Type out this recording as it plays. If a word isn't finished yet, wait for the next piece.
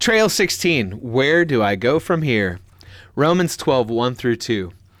Trail 16, where do I go from here? Romans 12, 1 through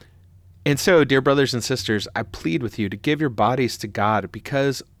 2. And so, dear brothers and sisters, I plead with you to give your bodies to God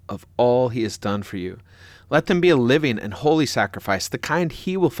because of all he has done for you. Let them be a living and holy sacrifice, the kind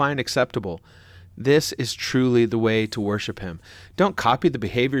he will find acceptable. This is truly the way to worship him. Don't copy the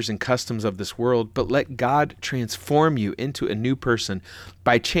behaviors and customs of this world, but let God transform you into a new person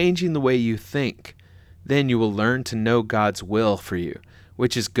by changing the way you think. Then you will learn to know God's will for you,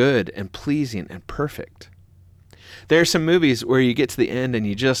 which is good and pleasing and perfect. There are some movies where you get to the end and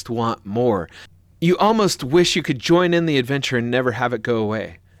you just want more. You almost wish you could join in the adventure and never have it go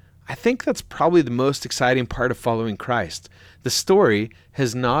away. I think that's probably the most exciting part of following Christ. The story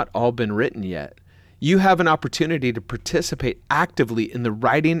has not all been written yet. You have an opportunity to participate actively in the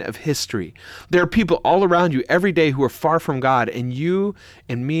writing of history. There are people all around you every day who are far from God, and you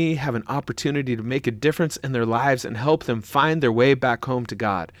and me have an opportunity to make a difference in their lives and help them find their way back home to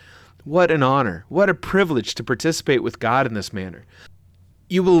God. What an honor, what a privilege to participate with God in this manner.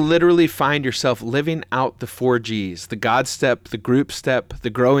 You will literally find yourself living out the 4 Gs, the God step, the group step,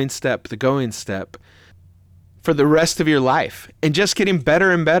 the growing step, the going step, for the rest of your life, and just getting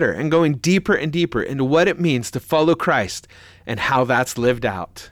better and better and going deeper and deeper into what it means to follow Christ and how that's lived out.